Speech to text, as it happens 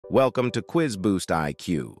Welcome to Quiz Boost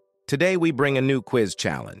IQ. Today we bring a new quiz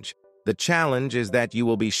challenge. The challenge is that you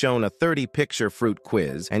will be shown a 30-picture fruit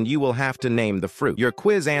quiz and you will have to name the fruit. Your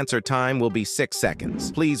quiz answer time will be 6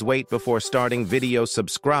 seconds. Please wait before starting video.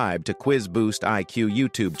 Subscribe to Quiz Boost IQ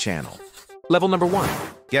YouTube channel. Level number 1.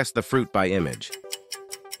 Guess the fruit by image.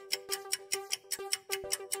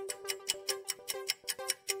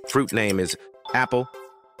 Fruit name is apple.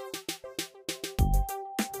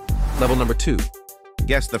 Level number 2.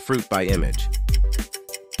 Guess the fruit by image.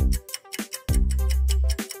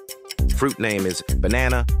 Fruit name is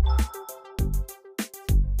banana.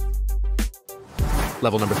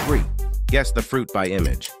 Level number 3. Guess the fruit by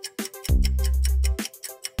image.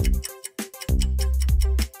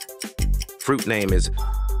 Fruit name is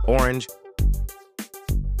orange.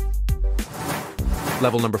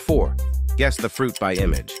 Level number 4. Guess the fruit by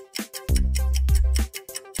image.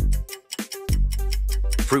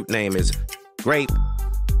 Fruit name is grape.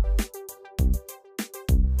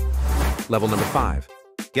 Level number 5.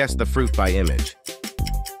 Guess the fruit by image.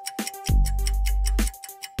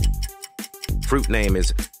 Fruit name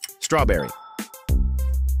is strawberry.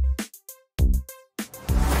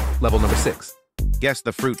 Level number 6. Guess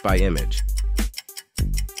the fruit by image.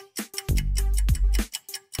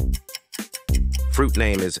 Fruit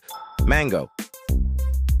name is mango.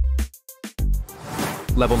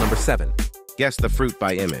 Level number 7. Guess the fruit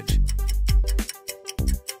by image.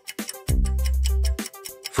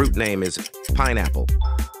 Fruit name is pineapple.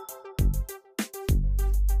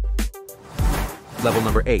 Level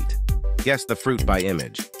number 8. Guess the fruit by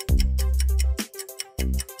image.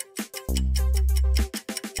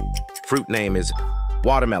 Fruit name is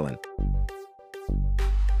watermelon.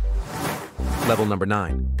 Level number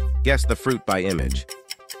 9. Guess the fruit by image.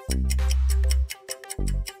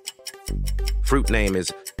 Fruit name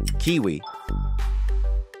is kiwi.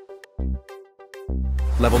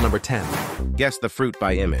 Level number 10. Guess the fruit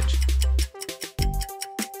by image.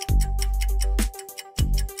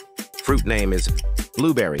 Fruit name is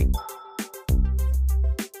blueberry.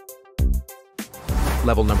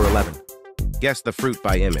 Level number 11. Guess the fruit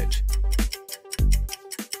by image.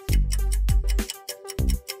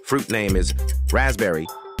 Fruit name is raspberry.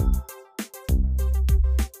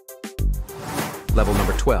 Level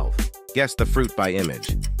number 12. Guess the fruit by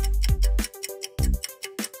image.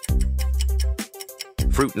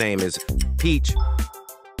 Fruit name is peach.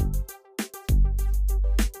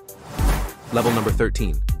 Level number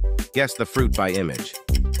 13. Guess the fruit by image.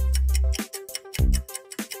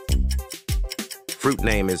 Fruit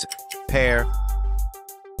name is pear.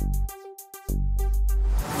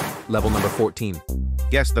 Level number 14.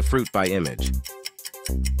 Guess the fruit by image.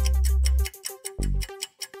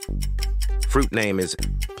 Fruit name is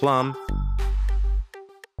plum.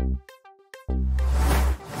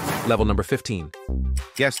 Level number 15.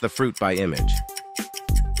 Guess the fruit by image.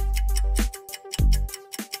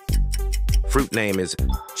 Fruit name is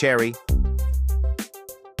cherry.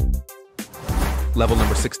 Level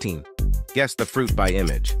number 16. Guess the fruit by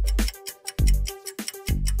image.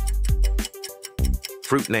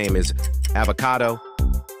 Fruit name is avocado.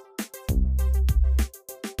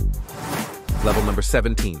 Level number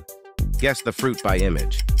 17. Guess the fruit by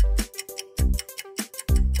image.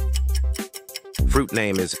 Fruit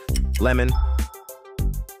name is lemon.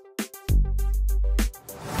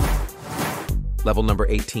 Level number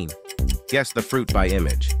 18. Guess the fruit by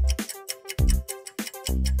image.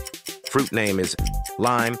 Fruit name is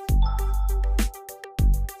lime.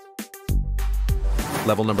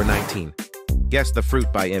 Level number 19. Guess the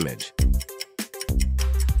fruit by image.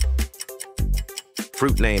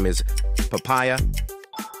 Fruit name is papaya.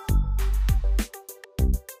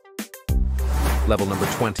 Level number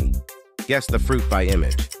 20. Guess the fruit by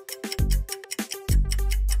image.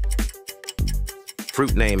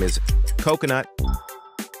 Fruit name is coconut.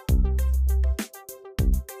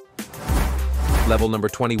 Level number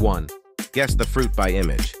 21. Guess the fruit by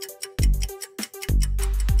image.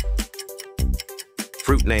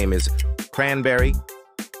 Fruit name is cranberry.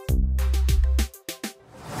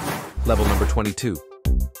 Level number 22.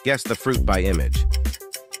 Guess the fruit by image.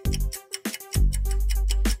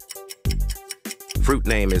 Fruit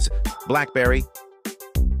name is blackberry.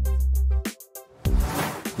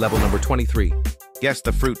 Level number 23. Guess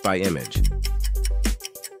the fruit by image.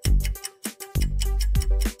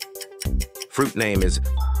 Fruit name is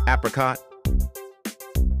apricot.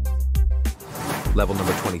 Level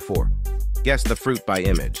number 24. Guess the fruit by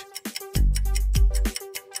image.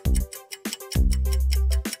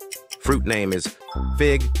 Fruit name is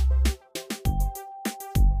fig.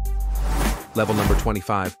 Level number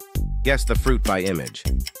 25. Guess the fruit by image.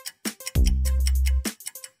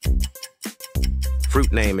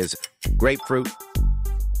 Fruit name is grapefruit.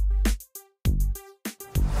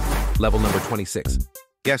 Level number 26.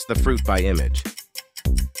 Guess the fruit by image.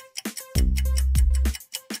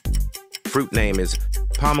 Fruit name is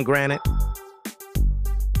pomegranate.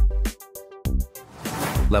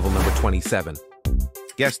 Level number 27.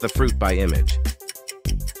 Guess the fruit by image.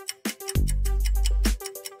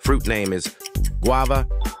 Fruit name is guava.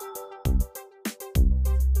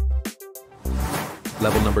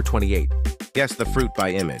 Level number 28. Guess the fruit by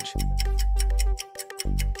image.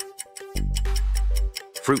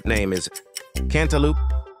 Fruit name is cantaloupe.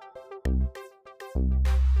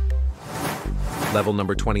 Level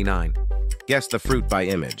number 29. Guess the fruit by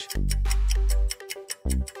image.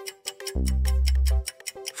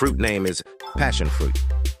 Fruit name is passion fruit.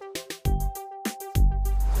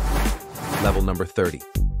 Level number 30.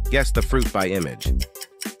 Guess the fruit by image.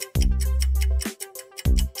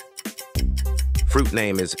 Fruit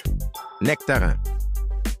name is nectarin.